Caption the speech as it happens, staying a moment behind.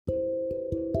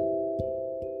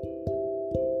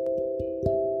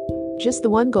Just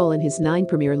the one goal in his 9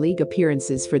 Premier League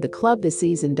appearances for the club this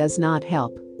season does not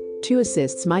help. 2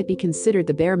 assists might be considered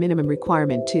the bare minimum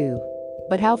requirement too.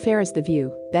 But how fair is the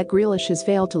view that Grealish has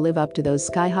failed to live up to those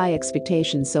sky-high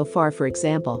expectations so far? For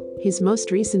example, his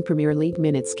most recent Premier League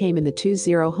minutes came in the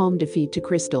 2-0 home defeat to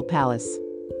Crystal Palace.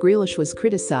 Grealish was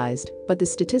criticised, but the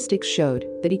statistics showed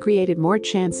that he created more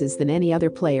chances than any other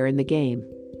player in the game.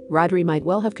 Rodri might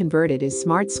well have converted his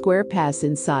smart square pass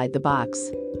inside the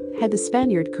box. Had the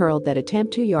Spaniard curled that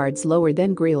attempt 2 yards lower,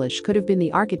 then Grealish could have been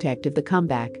the architect of the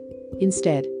comeback.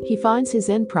 Instead, he finds his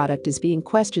end product is being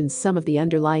questioned. Some of the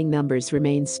underlying numbers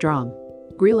remain strong.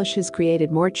 Grealish has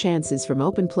created more chances from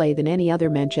open play than any other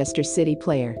Manchester City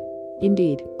player.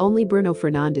 Indeed, only Bruno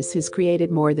Fernandes has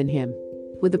created more than him.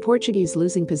 With the Portuguese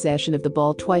losing possession of the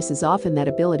ball twice as often, that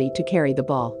ability to carry the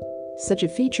ball, such a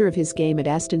feature of his game at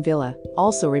Aston Villa,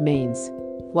 also remains.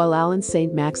 While Allan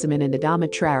Saint-Maximin and Adama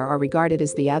Traore are regarded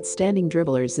as the outstanding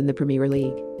dribblers in the Premier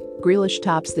League, Grealish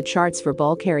tops the charts for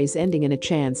ball carries, ending in a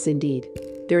chance. Indeed,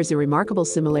 there is a remarkable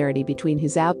similarity between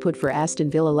his output for Aston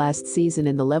Villa last season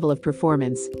and the level of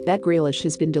performance that Grealish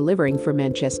has been delivering for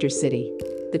Manchester City.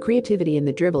 The creativity in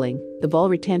the dribbling, the ball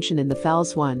retention and the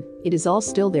fouls won, it is all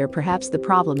still there. Perhaps the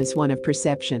problem is one of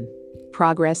perception,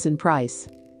 progress and price.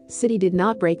 City did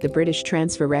not break the British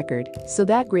transfer record so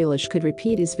that Grealish could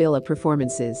repeat his Villa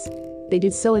performances. They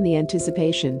did so in the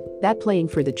anticipation that playing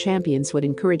for the champions would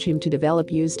encourage him to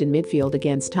develop used in midfield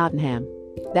against Tottenham.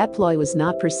 That ploy was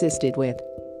not persisted with.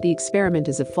 The experiment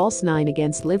as a false 9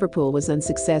 against Liverpool was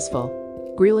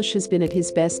unsuccessful. Grealish has been at his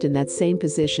best in that same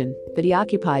position that he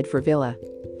occupied for Villa,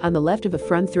 on the left of a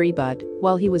front 3, but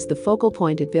while he was the focal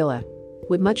point at Villa,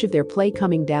 with much of their play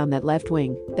coming down that left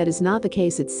wing, that is not the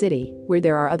case at City, where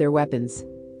there are other weapons.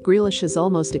 Grealish has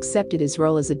almost accepted his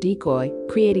role as a decoy,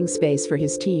 creating space for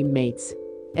his teammates.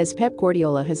 As Pep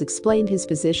Guardiola has explained, his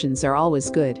positions are always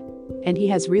good, and he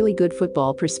has really good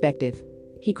football perspective.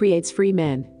 He creates free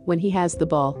men when he has the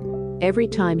ball. Every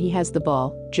time he has the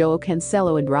ball, Joao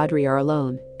Cancelo and Rodri are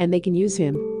alone, and they can use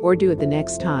him, or do it the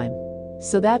next time.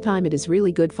 So that time it is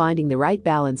really good. Finding the right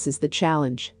balance is the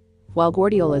challenge. While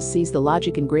Guardiola sees the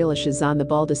logic in Grealish's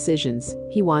on-the-ball decisions,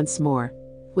 he wants more.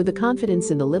 With the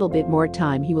confidence and a little bit more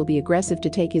time, he will be aggressive to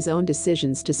take his own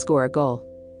decisions to score a goal.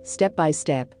 Step by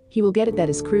step, he will get it. That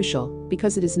is crucial,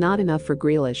 because it is not enough for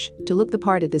Grealish to look the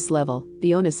part at this level.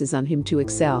 The onus is on him to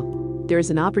excel. There is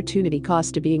an opportunity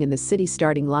cost to being in the City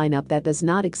starting lineup that does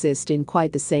not exist in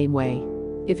quite the same way.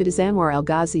 If it is Anwar El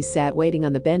Ghazi sat waiting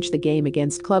on the bench, the game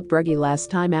against Club Brugge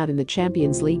last time out in the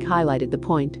Champions League highlighted the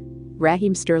point.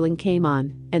 Raheem Sterling came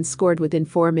on and scored within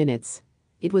 4 minutes.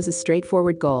 It was a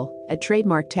straightforward goal, a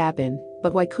trademark tap-in,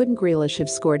 but why couldn't Grealish have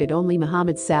scored it? Only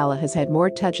Mohamed Salah has had more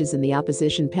touches in the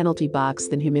opposition penalty box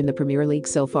than him in the Premier League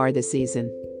so far this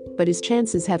season. But his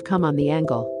chances have come on the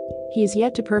angle. He is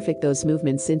yet to perfect those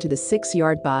movements into the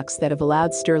 6-yard box that have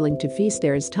allowed Sterling to feast.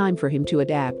 There is time for him to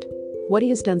adapt. What he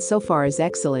has done so far is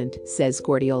excellent, says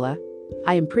Guardiola.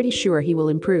 I am pretty sure he will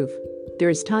improve. There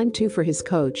is time too for his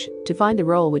coach to find a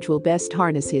role which will best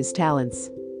harness his talents.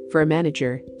 For a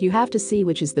manager, you have to see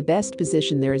which is the best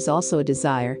position. There is also a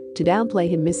desire to downplay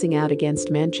him missing out against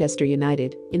Manchester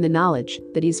United, in the knowledge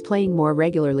that he's playing more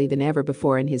regularly than ever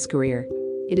before in his career.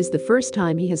 It is the first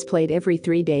time he has played every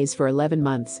 3 days for 11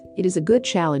 months. It is a good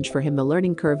challenge for him. The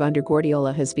learning curve under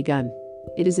Guardiola has begun.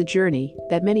 It is a journey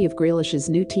that many of Grealish's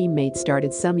new teammates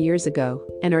started some years ago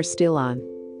and are still on.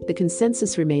 The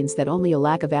consensus remains that only a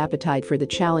lack of appetite for the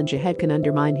challenge ahead can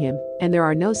undermine him, and there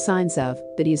are no signs of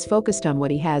that he is focused on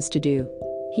what he has to do.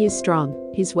 He is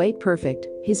strong, his weight perfect,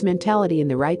 his mentality in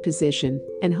the right position,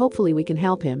 and hopefully we can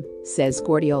help him, says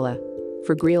Guardiola.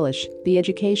 For Grealish, the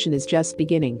education is just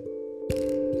beginning.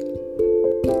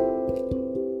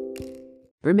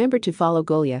 Remember to follow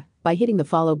Golia by hitting the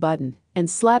follow button and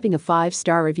slapping a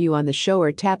 5-star review on the show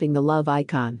or tapping the love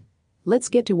icon. Let's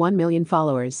get to 1 million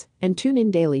followers and tune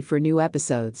in daily for new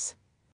episodes.